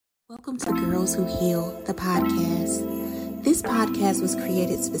Welcome to Girls Who Heal, the podcast. This podcast was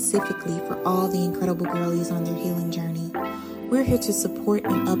created specifically for all the incredible girlies on their healing journey. We're here to support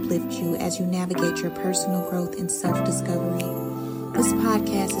and uplift you as you navigate your personal growth and self-discovery. This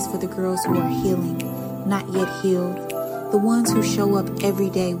podcast is for the girls who are healing, not yet healed, the ones who show up every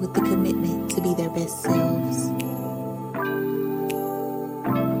day with the commitment to be their best selves.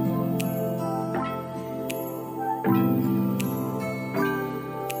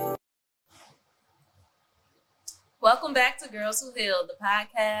 Welcome back to Girls Who Heal, the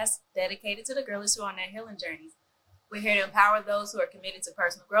podcast dedicated to the girlies who are on their healing journeys. We're here to empower those who are committed to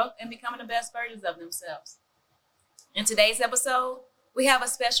personal growth and becoming the best versions of themselves. In today's episode, we have a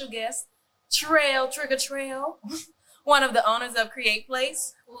special guest, Trel, Trel, one of the owners of Kre8.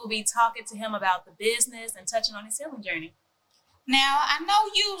 We will be talking to him about the business and touching on his healing journey. Now, I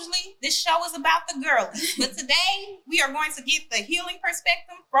know usually this show is about the girlies, but today we are going to get the healing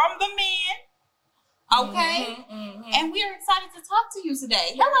perspective from the men. Okay, and we are excited to talk to you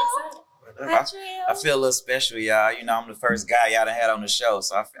today. Hello. I feel a little special, y'all. You know, I'm the first guy y'all done had on the show,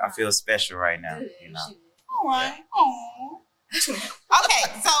 so I feel special right now. You know. All right.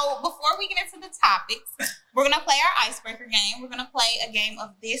 Okay, so before we get into the topics, we're gonna play our icebreaker game. We're gonna play a game of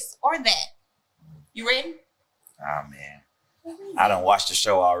this or that. You ready? Oh man, I done watched the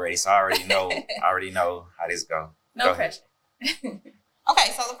show already, so I already know how this go. No pressure.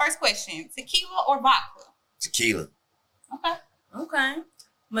 Okay, so the first question, tequila or vodka? Tequila. Okay.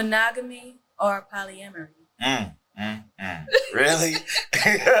 Monogamy or polyamory? Really? Answer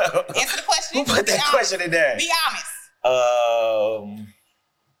the question. Who put that question in there? Be honest.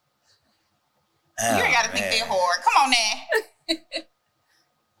 You ain't got to think that hard. Come on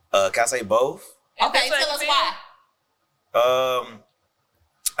now. Can I say both? Okay, tell us why.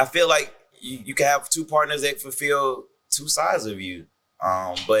 I feel like you can have two partners that fulfill two sides of you.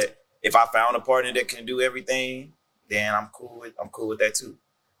 But if I found a partner that can do everything, then I'm cool with that too.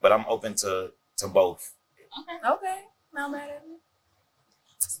 But I'm open to both. Okay. No matter.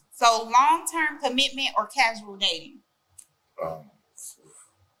 So long-term commitment or casual dating?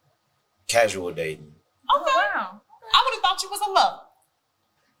 Casual dating. Okay. Wow. I would have thought you was a lover.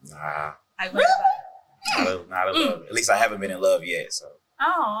 Nah. Not a love. At least I haven't been in love yet. So.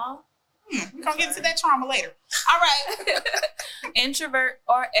 Oh. We're going to get into that trauma later. All right. Introvert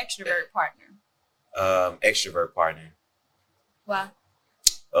or extrovert partner? Extrovert partner. Why?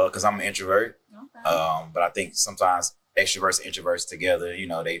 Because I'm an introvert. Okay. But I think sometimes extroverts and introverts together, you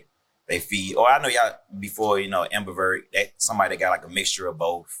know, they feed. Or I know y'all before, you know, ambivert, somebody that got like a mixture of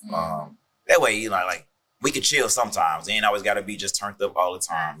both. That way, you know, like we could chill sometimes. It ain't always got to be just turned up all the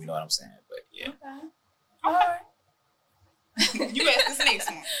time. You know what I'm saying? But yeah. Okay. All right. You ask this next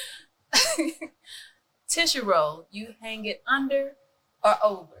one. Tissue roll, you hang it under or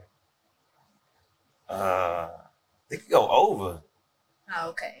over? They could go over. Oh,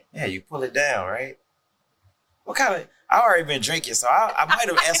 okay. Yeah, you pull it down, right? What kind of? I already been drinking, so I might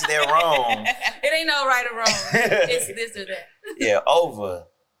have answered that wrong. It ain't no right or wrong. It's this or that. Yeah, over.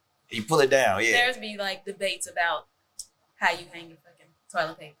 You pull it down. Yeah. There's be like debates about how you hang your fucking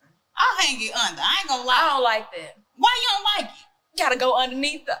toilet paper. I'll hang it under. I ain't gonna lie. I don't like that. Why you don't like it? You gotta go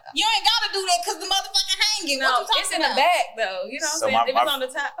underneath the. You ain't gotta do that because the motherfucker hanging. No, what you talking it's in about? the back though. You know what I'm saying? If it's on the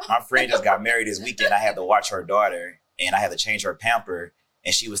top. My friend just got married this weekend. I had to watch her daughter, and I had to change her pamper.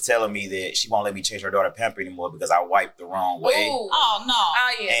 And she was telling me that she won't let me change her daughter pamper anymore because I wiped the wrong way. Ooh. Oh no!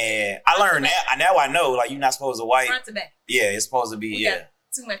 Oh yeah. And I learned that. Now I know, like you're not supposed to wipe. Front to back. Yeah, it's supposed to be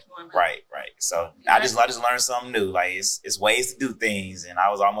Too much one. Right. So I just learned something new. Like it's ways to do things, and I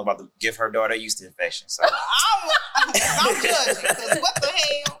was almost about to give her daughter a yeast infection. So I'm judging because what the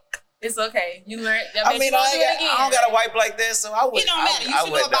hell? It's okay. You learned. I don't gotta wipe like that, so I would. It don't matter. You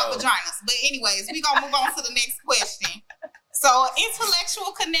should know about vaginas. But anyways, we gonna move on to the next question. So,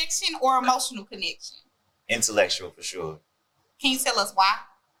 intellectual connection or emotional connection? Intellectual for sure. Can you tell us why?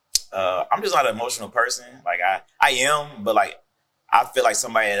 I'm just not an emotional person. Like I am, but like I feel like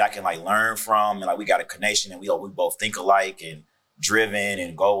somebody that I can like learn from, and like we got a connection, and we both think alike and driven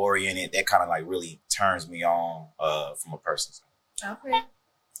and goal oriented. That kind of like really turns me on from a person. Okay.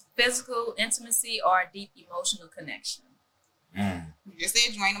 Physical intimacy or deep emotional connection? You just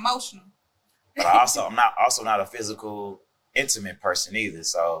said you ain't emotional. But I'm not a physical intimate person either.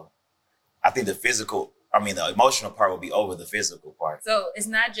 So I think the emotional part will be over the physical part. So it's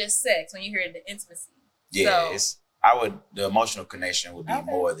not just sex when you hear the intimacy. Yeah, the emotional connection would be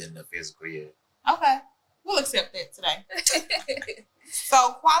more than the physical, yeah. Okay. We'll accept that today.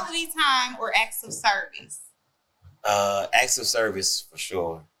 So quality time or acts of service? Acts of service for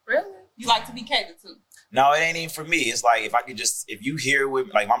sure. Really? You like to be catered to? No, it ain't even for me. It's like if you hear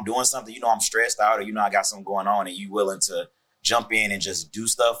with like if I'm doing something, I'm stressed out or I got something going on and you willing to jump in and just do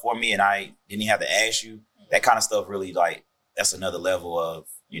stuff for me and I didn't even have to ask you, that kind of stuff really like that's another level of,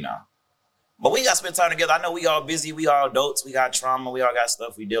 But we got to spend time together. I know we all busy, we all adults, we got trauma, we all got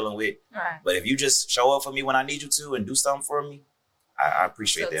stuff we dealing with. Right. But if you just show up for me when I need you to and do something for me, I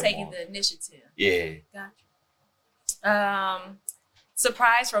appreciate that. So taking the initiative. Yeah. Gotcha.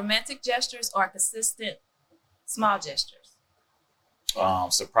 Surprise romantic gestures or consistent small gestures?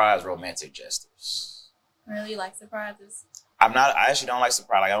 Surprise romantic gestures. Really, you like surprises? I actually don't like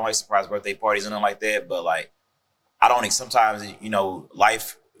surprise. Like I don't like surprise birthday parties and nothing like that. But like, I don't think sometimes,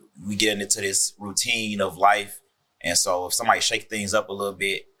 life, we get into this routine of life. And so if somebody shake things up a little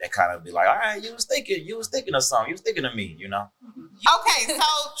bit, that kind of be like, all right, you was thinking of something. You was thinking of me, Okay, so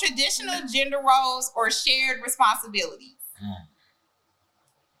traditional gender roles or shared responsibilities.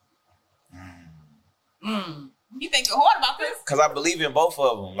 You think hard about this? Because I believe in both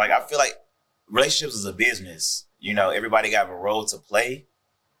of them. Like, I feel like relationships is a business. Everybody got a role to play.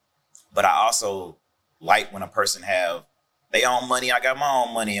 But I also like when a person have their own money, I got my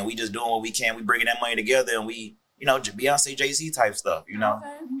own money, and we just doing what we can. We bringing that money together, and we, Beyonce, Jay-Z type stuff,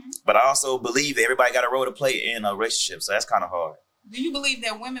 Okay. But I also believe that everybody got a role to play in a relationship, so that's kind of hard. Do you believe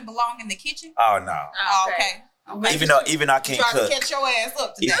that women belong in the kitchen? Oh, no. Okay. Even though I can't cook. Trying to catch your ass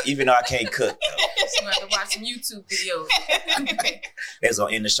up today. Even though I can't cook. You have to watch some YouTube videos. That's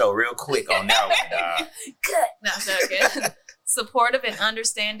gonna end the show real quick on that one, dog. Cut. No, okay. Supportive and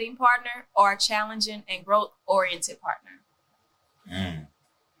understanding partner or challenging and growth-oriented partner?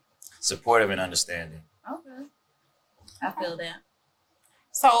 Supportive and understanding. Okay. I feel that.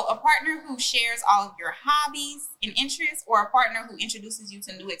 So a partner who shares all of your hobbies and interests or a partner who introduces you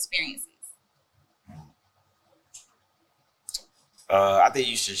to new experiences? I think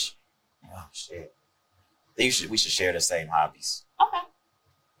you should. Oh shit! We should share the same hobbies. Okay.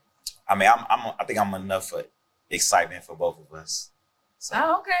 I mean, I think I'm enough for excitement for both of us. So.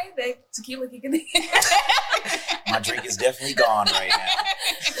 Oh, okay. The tequila kicking in. My drink is definitely gone right now.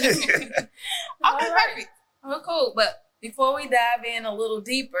 Okay, perfect. Oh, cool. But before we dive in a little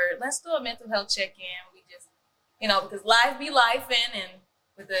deeper, let's do a mental health check-in. We just, because life be lifing, and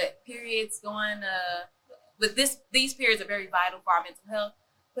with the periods going. But these periods are very vital for our mental health.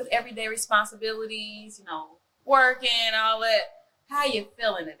 With everyday responsibilities, working, all that. How you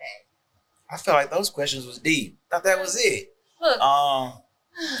feeling today? I feel like those questions was deep. Thought that was it. Look. I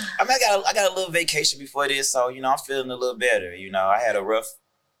got a little vacation before this, so I'm feeling a little better. I had a rough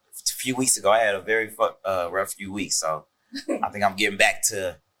few weeks ago. I had a very rough few weeks, so I think I'm getting back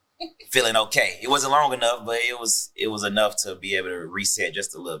to feeling okay. It wasn't long enough, but it was enough to be able to reset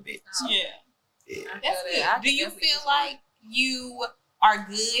just a little bit. So. Yeah. That's good. Do you feel like you are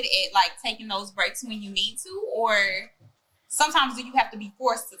good at like taking those breaks when you need to, or sometimes do you have to be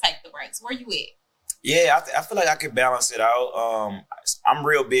forced to take the breaks? Where you at? Yeah, I feel like I can balance it out. I'm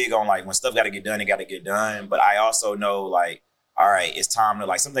real big on like when stuff got to get done, it got to get done. But I also know like, all right, it's time to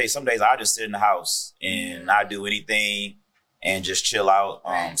like some days I just sit in the house and not do anything and just chill out.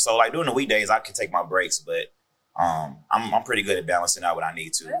 So like during the weekdays I can take my breaks, but I'm pretty good at balancing out what I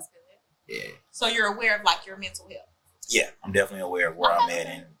need to. That's good. Yeah. So you're aware of like your mental health? Yeah, I'm definitely aware of where I'm at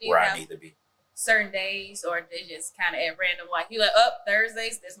and where I need to be. Certain days, or they just kind of at random, like you like,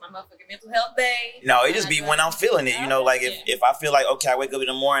 Thursdays, this is my motherfucking mental health day. No, it just be when I'm feeling it, like if I feel like, okay, I wake up in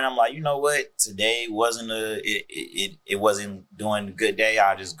the morning, I'm like, you know what, today wasn't it wasn't doing a good day.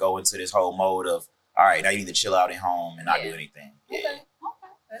 I just go into this whole mode of, all right, now you need to chill out at home and not do anything. Yeah. Okay.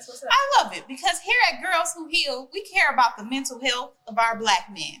 That's what's up. I love it because here at Girls Who Heal, we care about the mental health of our Black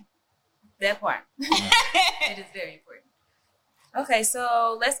men. That part. It is very important. Okay,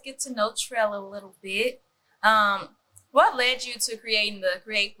 so let's get to know Trel a little bit. What led you to creating the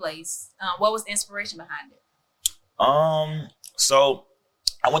Kre8 place? What was the inspiration behind it? So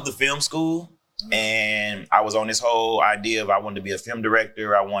I went to film school and I was on this whole idea of I wanted to be a film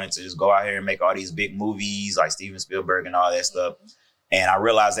director. I wanted to just go out here and make all these big movies like Steven Spielberg and all that stuff. And I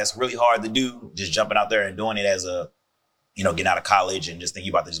realized that's really hard to do, just jumping out there and doing it as a, getting out of college and just thinking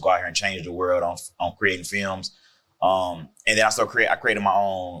about to just go out here and change the world on creating films. And then I created my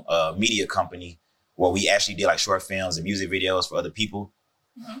own media company where we actually did like short films and music videos for other people.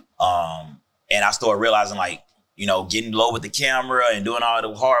 Mm-hmm. And I started realizing like, getting low with the camera and doing all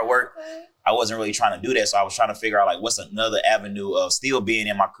the hard work. Okay. I wasn't really trying to do that. So I was trying to figure out like, what's another avenue of still being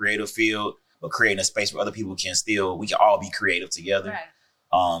in my creative field, but creating a space where other people we can all be creative together.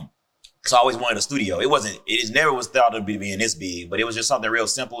 Right. So I always wanted a studio. It never was thought to be being this big, but it was just something real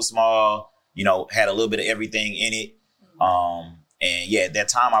simple, small, had a little bit of everything in it. And yeah, at that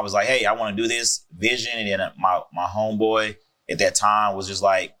time I was like, hey, I want to do this vision. And then my homeboy at that time was just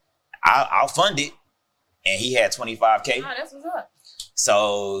like, I'll fund it. And he had $25K. Oh, that's what's up.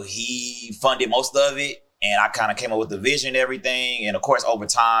 So he funded most of it. And I kind of came up with the vision and everything. And of course, over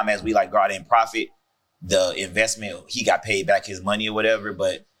time, as we like brought in profit, the investment, he got paid back his money or whatever.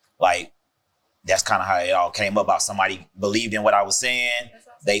 But like, that's kind of how it all came about. Somebody believed in what I was saying.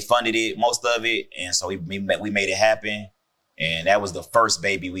 Awesome. They funded it, most of it. And so we made it happen. And that was the first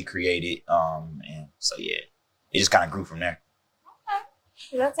baby we created. And so, yeah, it just kind of grew from there.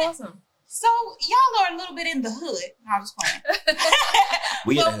 Okay. That's awesome. So y'all are a little bit in the hood. No, I'm just playing.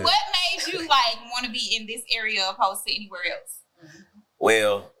 But what made you like want to be in this area opposed to anywhere else?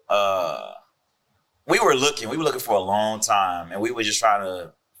 Well, we were looking for a long time, and we were just trying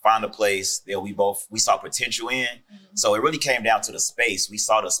to find a place that we saw potential in. Mm-hmm. So it really came down to the space. We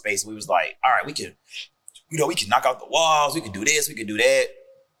saw the space. We was like, all right, we can knock out the walls. We can do this. We can do that.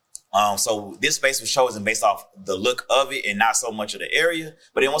 So this space was chosen based off the look of it and not so much of the area.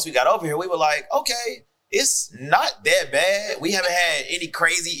 But then once we got over here, we were like, okay, it's not that bad. We haven't had any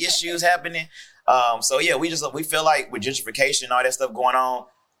crazy issues happening. So yeah, we feel like with gentrification and all that stuff going on,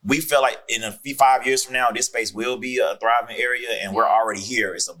 we feel like in 5 years from now, this space will be a thriving area, and we're already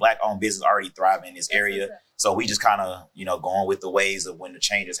here. It's a Black-owned business already thriving in this area. So we just kind of, going with the ways of when the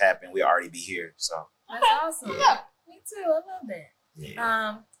changes happen, we already be here. So that's awesome. Yeah, me too. I love that.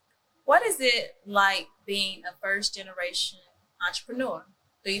 Yeah. What is it like being a first generation entrepreneur?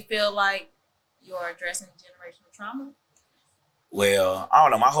 Do you feel like you're addressing generational trauma? Well, I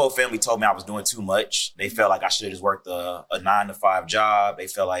don't know. My whole family told me I was doing too much. They felt like I should have just worked a 9-to-5 job. They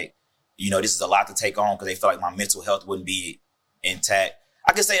felt like, this is a lot to take on because they felt like my mental health wouldn't be intact.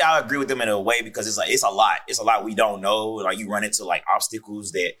 I can say I agree with them in a way because it's a lot. It's a lot we don't know. Like you run into like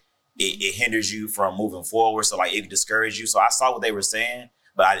obstacles that it hinders you from moving forward. So like it discouraged you. So I saw what they were saying,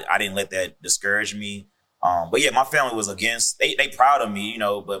 but I didn't let that discourage me. But yeah, my family was against. They proud of me,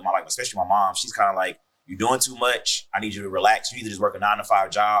 But especially my mom, she's kind of like, you're doing too much. I need you to relax. You need to just work a 9-to-5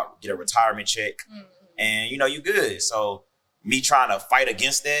 job, get a retirement check, and you good. So me trying to fight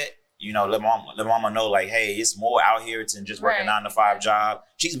against that, let mama know like, hey, it's more out here than just working a 9-to-5 job.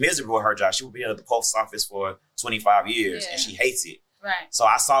 She's miserable at her job. She would be at the post office for 25 years and she hates it. Right. So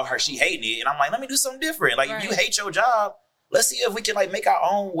I saw her, she hating it, and I'm like, let me do something different. Like if you hate your job, let's see if we can like make our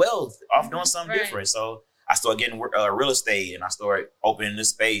own wealth off doing something different. So I started getting real estate, and I started opening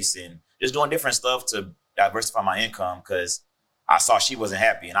this space and just doing different stuff to diversify my income because I saw she wasn't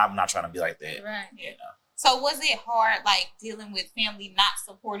happy, and I'm not trying to be like that. Right. So was it hard, like dealing with family not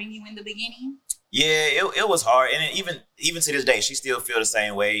supporting you in the beginning? Yeah, it was hard, and even to this day, she still feel the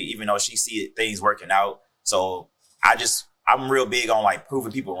same way, even though she see things working out. So I'm real big on like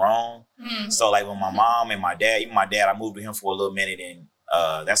proving people wrong. Mm-hmm. So like with my mom and my dad, even my dad, I moved with him for a little minute, and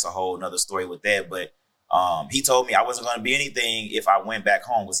that's a whole nother story with that. But he told me I wasn't going to be anything if I went back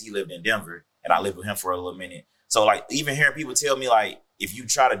home because he lived in Denver. And I lived with him for a little minute. So like even hearing people tell me like, if you do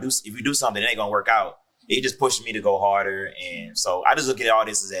something, it ain't gonna work out. It just pushed me to go harder. And so I just look at all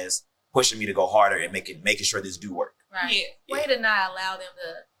this as pushing me to go harder and making sure this do work. Right. Yeah. Way to not allow them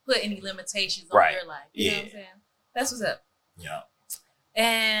to put any limitations on your life. You know what I'm saying? That's what's up. Yeah.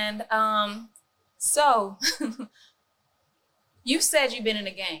 And so you said you've been in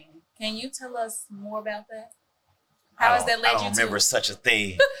a gang. Can you tell us more about that? How has that led you to? I don't remember such a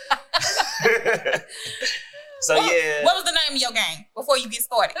thing. So what was the name of your gang before you get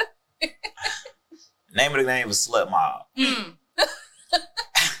started? Name of the gang was Slut Mob.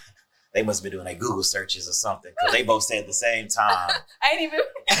 They must have been doing their Google searches or something because they both said at the same time. I ain't even.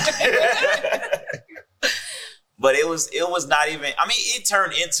 But it was not even. I mean, it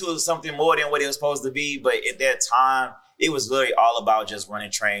turned into something more than what it was supposed to be. But at that time, it was literally all about just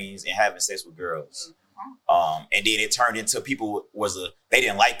running trains and having sex with girls. And then it turned into people they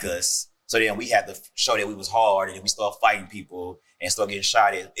didn't like us. So then we had to show that we was hard, and then we started fighting people and started getting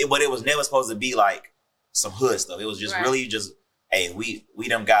shot at. But it was never supposed to be like some hood stuff. It was just really just, hey, we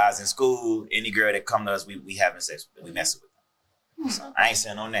them guys in school, any girl that come to us, we having sex with them, we messing with them. So I ain't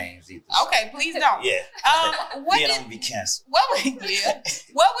saying no names either. So. Okay, please don't. Yeah. Don't be canceled. What would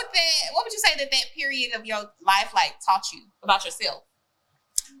you say that period of your life like taught you about yourself?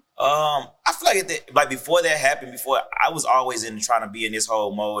 I feel like before that happened, I was always trying to be in this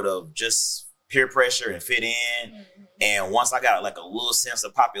whole mode of just peer pressure and fit in. Mm-hmm. And once I got like a little sense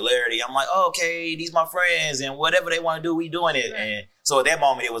of popularity, I'm like, oh, okay, these my friends, and whatever they want to do, we doing it. Right. And so at that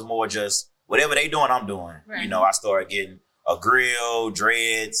moment, it was more just whatever they doing, I'm doing. Right. I started getting a grill,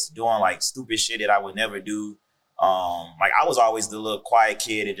 dreads, doing like stupid shit that I would never do. Like I was always the little quiet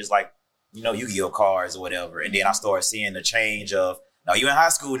kid that just like Yu-Gi-Oh cards or whatever. And then I started seeing the change of, no, you in high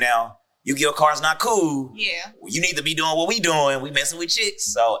school now. Yu-Gi-Oh cards not cool. Yeah. You need to be doing what we doing. We messing with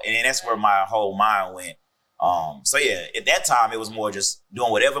chicks. So, and then that's where my whole mind went. So yeah, at that time it was more just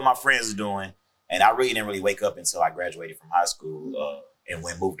doing whatever my friends are doing. And I really didn't wake up until I graduated from high school and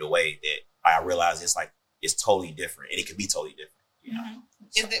moved away that I realized it's totally different and it could be totally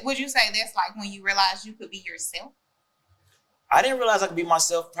different. Would you say that's like when you realized you could be yourself? I didn't realize I could be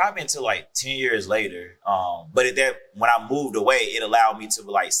myself probably until 10 years later. But when I moved away, it allowed me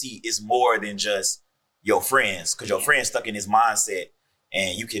to see it's more than just your friends, because your friends stuck in this mindset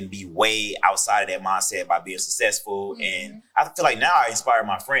and you can be way outside of that mindset by being successful. And I feel like now I inspire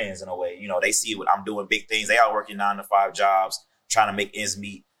my friends in a way. They see what I'm doing, big things. They are working 9-to-5 jobs, trying to make ends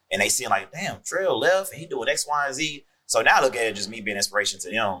meet. And they see damn, Trel left and he doing X, Y, and Z. So now I look at it just me being inspiration to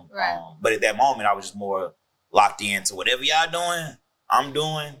them. Right. But at that moment, I was just more locked into whatever y'all doing, I'm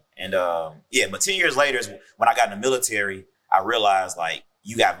doing. And but 10 years later is when I got in the military, I realized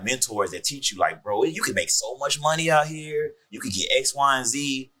you got mentors that teach you bro, you can make so much money out here. You could get X, Y, and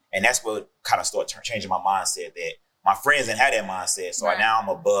Z. And that's what kind of started changing my mindset, that my friends didn't have that mindset. So now I'm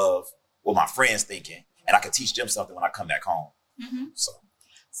above what my friends thinking. And I can teach them something when I come back home.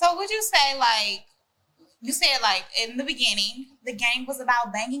 So would you say you said in the beginning, the game was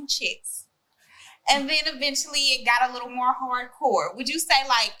about banging chicks. And then eventually it got a little more hardcore. Would you say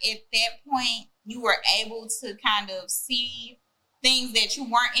at that point you were able to kind of see things that you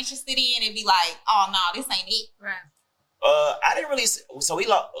weren't interested in and be oh no, this ain't it? Right. I didn't really. So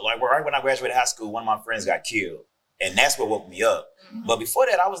right when I graduated high school, one of my friends got killed, and that's what woke me up. But before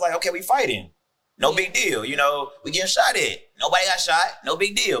that, I was okay, we fighting, no big deal. We getting shot at. Nobody got shot, no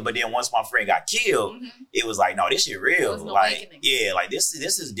big deal. But then once my friend got killed, it was no, this shit real. This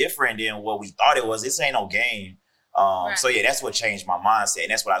is different than what we thought it was. This ain't no game. So yeah, that's what changed my mindset,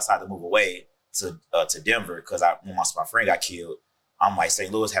 and that's what I decided to move away to Denver, because when my friend got killed, I'm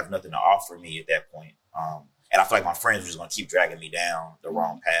St. Louis has nothing to offer me at that point. And I feel like my friends were just gonna keep dragging me down the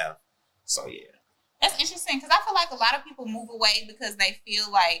wrong path. So yeah. That's interesting, because I feel like a lot of people move away because they feel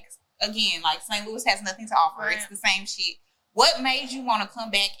again, St. Louis has nothing to offer. Right. It's the same shit. What made you want to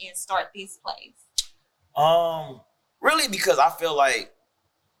come back and start this place? Really because I feel like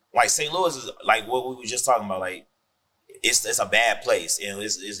St. Louis is what we were just talking about. It's a bad place and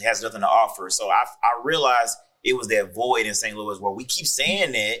it has nothing to offer. So I realized it was that void in St. Louis where we keep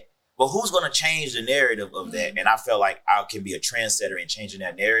saying that, but who's going to change the narrative of that? And I felt like I can be a trendsetter in changing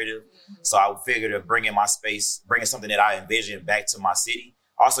that narrative. So I figured of bringing my space, bringing something that I envisioned back to my city,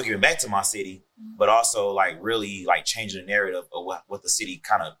 also giving back to my city, but also really changing the narrative of what the city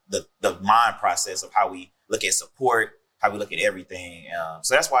kind of, the mind process of how we look at support, how we look at everything.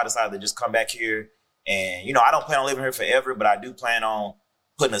 So that's why I decided to just come back here. And, I don't plan on living here forever, but I do plan on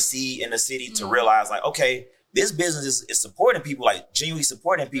putting a seed in the city to realize okay, this business is supporting people, genuinely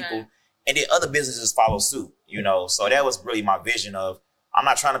supporting people. Right. And then other businesses follow suit, So that was really my vision of, I'm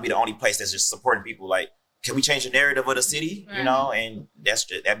not trying to be the only place that's just supporting people. Can we change the narrative of the city, right. And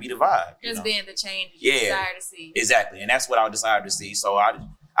that'd be the vibe. Just being the change you desire to see. Exactly. And that's what I desire to see. So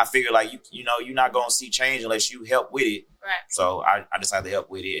I figure you're not going to see change unless you help with it. Right. So I decided to help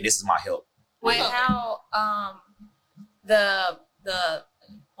with it. And this is my help. Wait, how the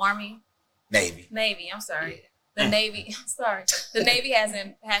Army? Navy, I'm sorry. Yeah. The Navy, sorry. The Navy has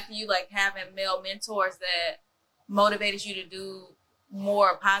impacted you, having male mentors that motivated you to do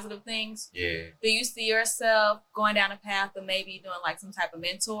more positive things. Yeah. Do you see yourself going down a path of maybe doing some type of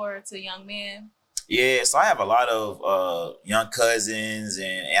mentor to young men? Yeah, so I have a lot of young cousins,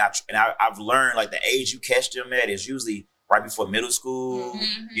 and I've learned the age you catch them at is usually right before middle school,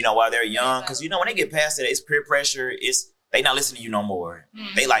 while they're young. Because, when they get past it, it's peer pressure. They not listening to you no more.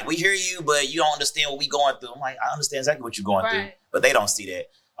 They we hear you, but you don't understand what we going through. I'm I understand exactly what you're going through, but they don't see that.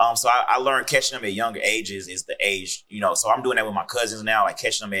 So I learned catching them at younger ages is the age, so I'm doing that with my cousins now,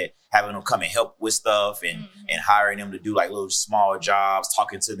 catching them at having them come and help with stuff and hiring them to do little small jobs,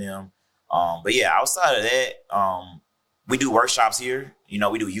 talking to them. But yeah, outside of that, we do workshops here. We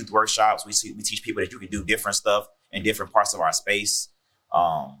do youth workshops. We teach people that you can do different stuff in different parts of our space.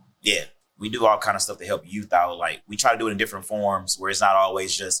 We do all kind of stuff to help youth out. We try to do it in different forms where it's not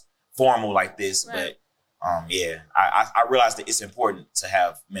always just formal like this. Right. But I realize that it's important to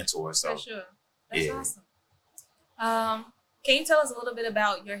have mentors. So. For sure. That's awesome. Can you tell us a little bit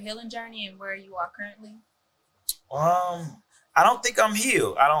about your healing journey and where you are currently? I don't think I'm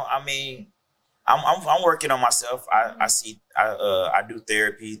healed. I'm working on myself. I do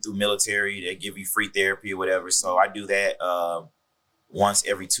therapy through military. They give you free therapy or whatever. So I do that once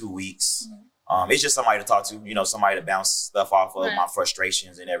every 2 weeks. It's just somebody to talk to, somebody to bounce stuff off of, my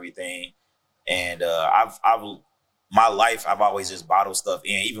frustrations and everything. And my life, I've always just bottled stuff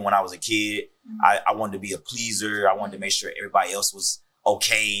in. Even when I was a kid, I wanted to be a pleaser. I wanted to make sure everybody else was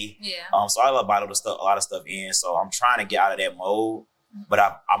okay. Yeah. So I bottled a lot of stuff in. So I'm trying to get out of that mode, but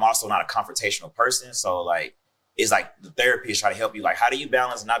I'm also not a confrontational person. So like, it's like the therapy is trying to help you. Like, how do you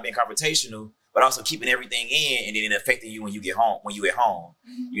balance not being confrontational, but also keeping everything in, and then it affecting you when you get home, at home,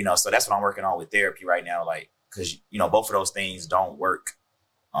 you know? So that's what I'm working on with therapy right now. Like, cause you know, both of those things don't work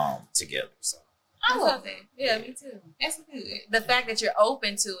together. So I love that. Yeah, me too. That's good. The fact that you're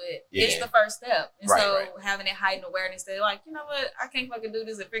open to it is the first step. And Right. having that heightened awareness that, like, you know what, I can't fucking do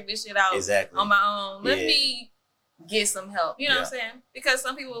this and figure this shit out exactly on my own. Let me get some help. You know what I'm Yeah. saying? Because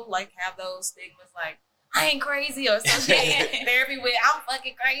some people like have those stigmas like, I ain't crazy or something. Therapy with, I'm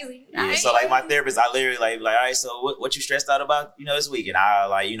fucking crazy. Yeah, so like my therapist, I literally like, all right, so what you stressed out about, you know, this week? And I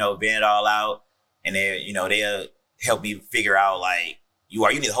like, you know, vent it all out, and they, you know, they'll help me figure out like, you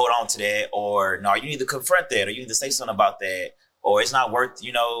need to hold on to that, or no, you need to confront that, or you need to say something about that, or it's not worth,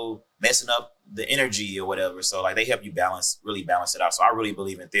 you know, messing up the energy or whatever. So like they help you really balance it out. So I really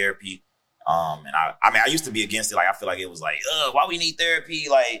believe in therapy. And I used to be against it. Like, I feel like it was like, why we need therapy?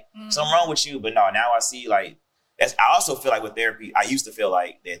 Like something wrong with you. But no, now I see like, I also feel like with therapy, I used to feel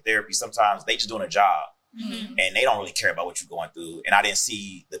like that therapy, sometimes they just doing a job and they don't really care about what you're going through. And I didn't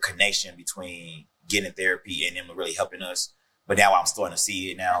see the connection between getting therapy and them really helping us. But now I'm starting to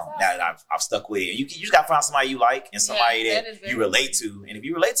see it now that I've stuck with it. You just got to find somebody you like and somebody that you relate to. And if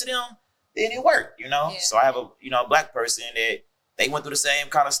you relate to them, then it worked, you know? Yeah. So I have a Black person that they went through the same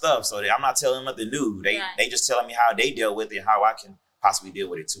kind of stuff. So I'm not telling them nothing new. They just telling me how they deal with it and how I can possibly deal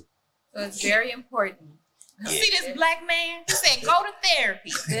with it too. So it's very important. You see this Black man? He said, go to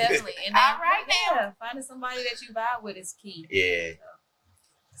therapy. Definitely. And All right now. Finding somebody that you vibe with is key. Yeah.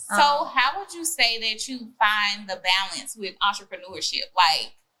 So how would you say that you find the balance with entrepreneurship?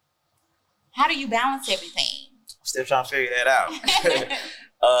 Like, how do you balance everything? I'm still trying to figure that out.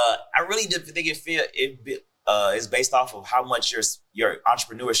 I really do think it's based off of how much your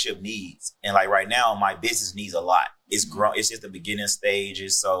entrepreneurship needs. And like right now, my business needs a lot. It's grown. It's just the beginning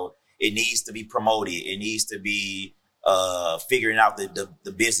stages. So it needs to be promoted. It needs to be figuring out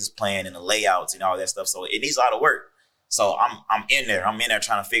the business plan and the layouts and all that stuff. So it needs a lot of work. So I'm in there. I'm in there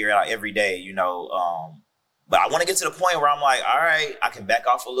trying to figure it out every day, you know. But I want to get to the point where I'm like, all right, I can back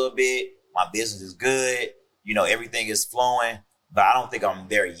off a little bit. My business is good. You know, everything is flowing. But I don't think I'm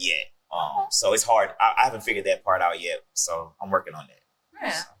there yet. So it's hard. I haven't figured that part out yet. So I'm working on that.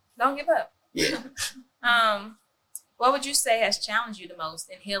 Yeah. Don't give up. Yeah. What would you say has challenged you the most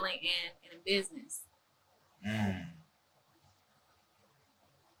in healing and in business?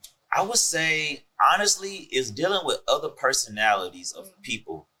 I would say, honestly, is dealing with other personalities of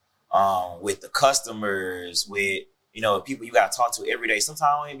people, with the customers, with, you know, people you got to talk to every day. Sometimes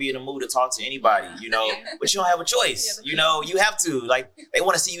I don't even be in the mood to talk to anybody, you know, but you don't have a choice. You know, you have to. Like, they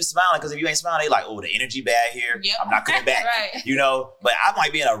want to see you smiling, because if you ain't smiling, they like, oh, the energy bad here. Yep. I'm not coming back. Right. You know, but I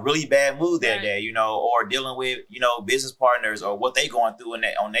might be in a really bad mood that day, you know, or dealing with, you know, business partners or what they going through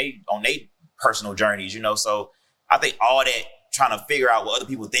on they personal journeys, you know. So I think all that, trying to figure out what other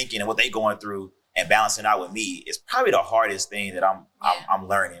people thinking and what they going through and balancing out with me is probably the hardest thing that I'm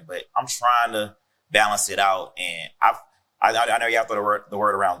learning. But I'm trying to balance it out, and I know you have to throw the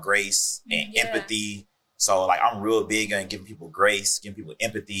word around grace and empathy. So like, I'm real big on giving people grace, giving people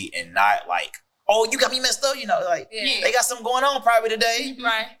empathy, and not like, oh, you got me messed up, you know, like they got something going on probably today,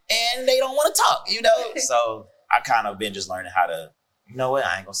 right? And they don't want to talk, you know. So I kind of been just learning how to, you know what,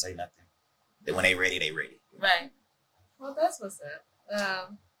 I ain't gonna say nothing. Then when they ready, they ready. Right. Well, that's what's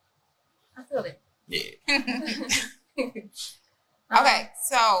up. I feel it. Yeah. Okay,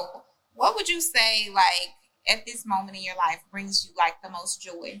 so what would you say, like, at this moment in your life brings you like the most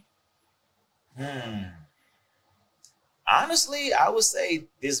joy? Honestly, I would say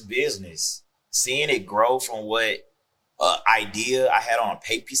this business, seeing it grow from what idea I had on a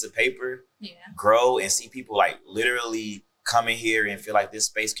piece of paper, grow and see people like literally come in here and feel like this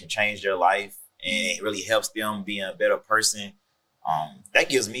space can change their life and it really helps them be a better person. That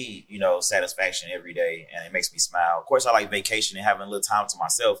gives me, you know, satisfaction every day, and it makes me smile. Of course, I like vacation and having a little time to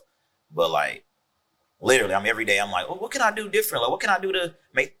myself, but like literally, every day I'm like, oh, what can I do different? Like, what can I do to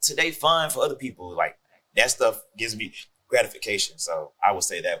make today fun for other people? Like, that stuff gives me gratification. So I would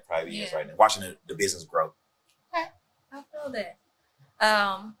say that probably is right now, watching the business grow. Okay, I feel that.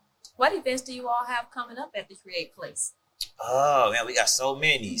 What events do you all have coming up at the Kre8 Place? Oh man, we got so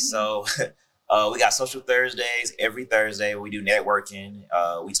many. So we got Social Thursdays. Every Thursday we do networking.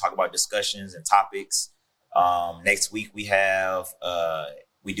 We talk about discussions and topics. Next week we have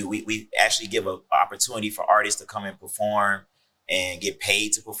we actually give an opportunity for artists to come and perform and get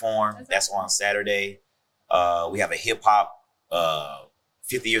paid to perform. That's awesome. on Saturday. We have a hip hop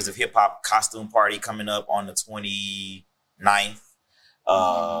 50 years of hip hop costume party coming up on the 29th.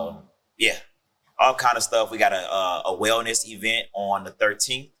 Yeah, all kind of stuff. We got a wellness event on the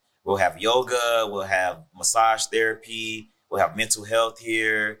 13th. We'll have yoga. We'll have massage therapy. We'll have mental health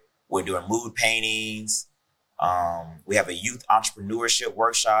here. We're doing mood paintings. We have a youth entrepreneurship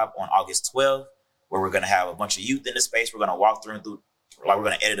workshop on August 12th, where we're going to have a bunch of youth in the space. We're going to walk through, like we're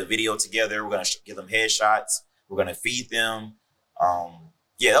going to edit a video together. We're going to give them headshots. We're going to feed them.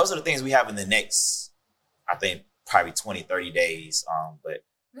 Yeah, those are the things we have in the next, I think, probably 20, 30 days. But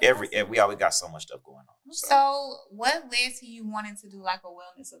we always got so much stuff going on. So what led to you wanting to do like a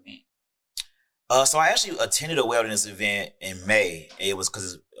wellness event? So I actually attended a wellness event in May. It was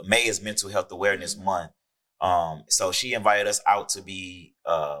because May is Mental Health Awareness Month. So she invited us out to be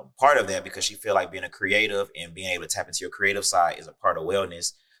part of that because she felt like being a creative and being able to tap into your creative side is a part of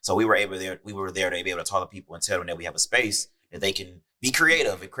wellness. So we were there to be able to talk to people and tell them that we have a space that they can be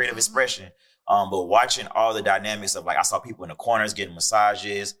creative and creative expression. But watching all the dynamics of, like, I saw people in the corners getting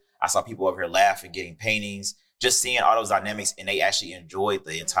massages. I saw people over here laughing, getting paintings, just seeing all those dynamics, and they actually enjoyed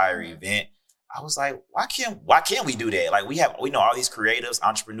the entire event. I was like, why can't we do that? Like, we know all these creatives,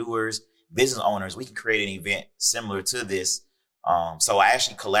 entrepreneurs, business owners. We can create an event similar to this. So I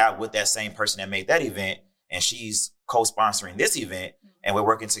actually collabed with that same person that made that event, and she's co-sponsoring this event, and we're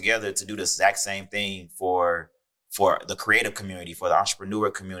working together to do the exact same thing for the creative community, for the entrepreneur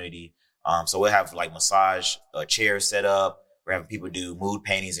community. So we'll have like massage chairs set up. We're having people do mood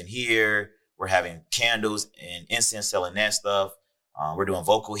paintings in here. We're having candles and incense selling that stuff. We're doing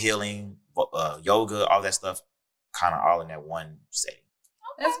vocal healing, yoga, all that stuff, kind of all in that one setting.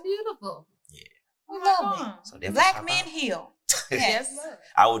 That's beautiful. Yeah. We love it. So Black men heal. Yes.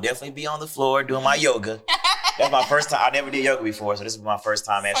 I will definitely be on the floor doing my yoga. That's my first time. I never did yoga before, so this is my first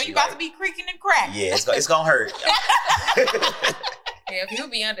time actually. So you about to be creaking and cracking. Yeah, it's gonna hurt. Yeah, if you'll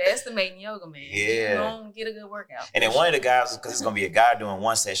be underestimating yoga, man, you're gonna get a good workout. And then one of the guys, because it's gonna be a guy doing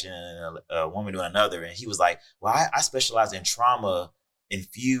one session and a woman doing another, and he was like, "Well, I specialize in trauma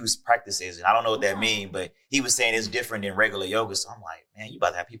infused practices, and I don't know what that means, but he was saying it's different than regular yoga." So I'm like, man, you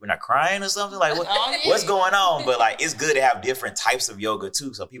about to have people not crying or something? Like, what's going on? But like, it's good to have different types of yoga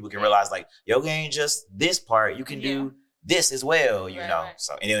too, so people can realize like yoga ain't just this part. You can do this as well, you know. Right.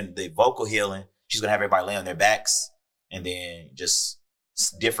 So, and then the vocal healing, she's gonna have everybody lay on their backs and then just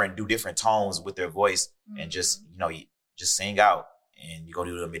do different tones with their voice, and just just sing out. And you go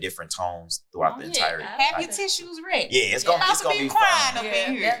do them in different tones throughout the entire. Have your tissues ready. Yeah, it's gonna be crying fun. Up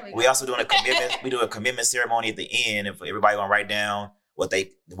in here. We also doing a commitment. We do a commitment ceremony at the end, and everybody gonna write down what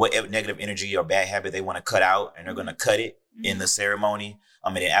negative energy or bad habit they want to cut out, and they're gonna cut it in the ceremony.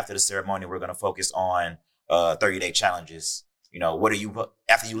 And then after the ceremony, we're gonna focus on 30-day challenges. You know, what are you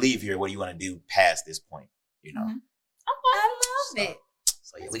after you leave here? What do you want to do past this point? You know. I love it.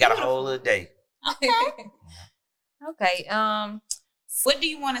 So yeah, we got a whole little day. Okay. What do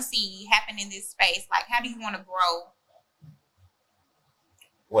you want to see happen in this space? Like, how do you want to grow?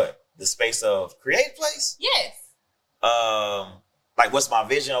 What? The space of Kre8 Place? Yes. Like, what's my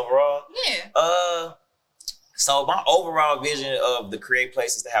vision overall? Yeah. So my overall vision of the Kre8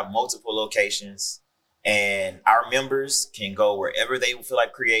 Place is to have multiple locations, and our members can go wherever they feel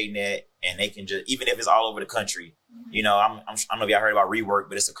like creating it, and they can just, even if it's all over the country. You know, I don't know if y'all heard about Rework,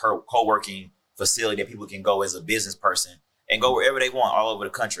 but it's a co-working facility that people can go as a business person and go wherever they want all over the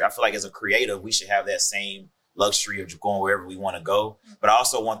country. I feel like as a creative, we should have that same luxury of going wherever we want to go. But I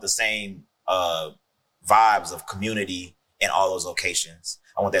also want the same vibes of community in all those locations.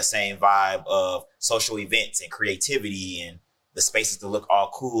 I want that same vibe of social events and creativity and the spaces to look all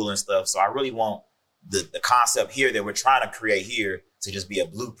cool and stuff. So I really want the concept here that we're trying to create here to just be a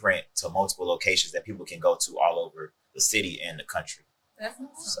blueprint to multiple locations that people can go to all over the city and the country. That's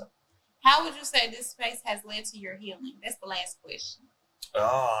awesome. So. How would you say this space has led to your healing? That's the last question.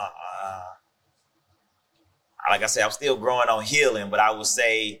 Like I said, I'm still growing on healing, but I would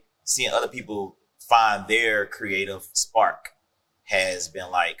say seeing other people find their creative spark has been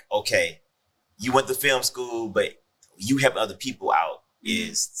like, okay, you went to film school, but you help other people out.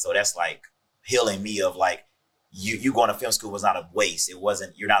 So that's like healing me of like, you going to film school was not a waste.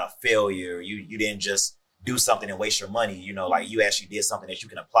 You're not a failure. You didn't just do something and waste your money. You know, like you actually did something that you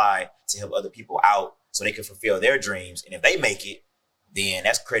can apply to help other people out so they can fulfill their dreams. And if they make it, then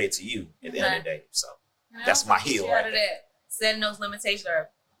that's credit to you at the end of the day. So that's my heal. Right there. Setting those limitations or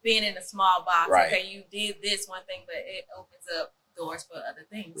being in a small box. Right. Okay, you did this one thing, but it opens up doors for other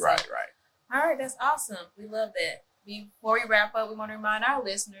things. Right. All right, that's awesome. We love that. Before we wrap up, we want to remind our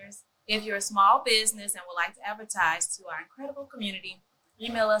listeners If you're a small business and would like to advertise to our incredible community,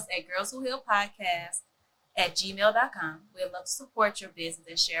 email us at girlswhohealpodcast@gmail.com. We'd love to support your business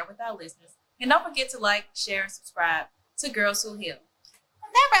and share with our listeners. And don't forget to like, share, and subscribe to Girls Who Heal.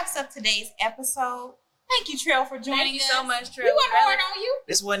 And that wraps up today's episode. Thank you, Trel, for joining us. Thank you so much, Trel. We went hard on you.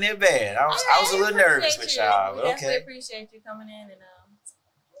 This wasn't that bad. I was a little nervous with y'all. We definitely appreciate you coming in and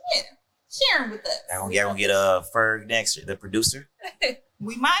sharing with us. Y'all gonna get Ferg next, the producer.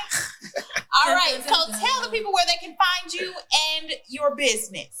 We might. All right. So tell the people where they can find you and your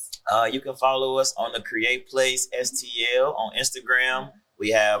business. You can follow us on the Kre8 Place STL on Instagram. We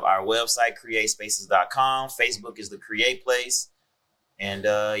have our website, Kre8spaces.com. Facebook is the Kre8 Place. And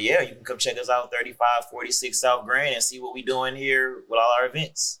you can come check us out, 3546 South Grand, and see what we're doing here with all our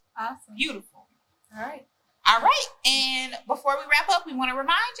events. Awesome. Beautiful. All right. And before we wrap up, we want to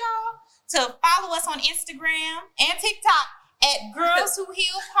remind y'all to follow us on Instagram and TikTok at Girls Who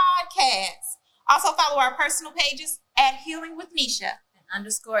Heal Podcast. Also follow our personal pages at Healing with Nisha and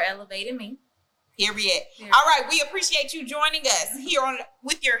 _elevated me. Period. All right, we appreciate you joining us here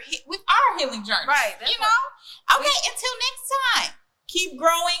with our healing journey. Right. Okay, until next time, keep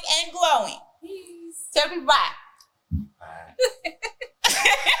growing and glowing. Peace. Tell me bye. Bye.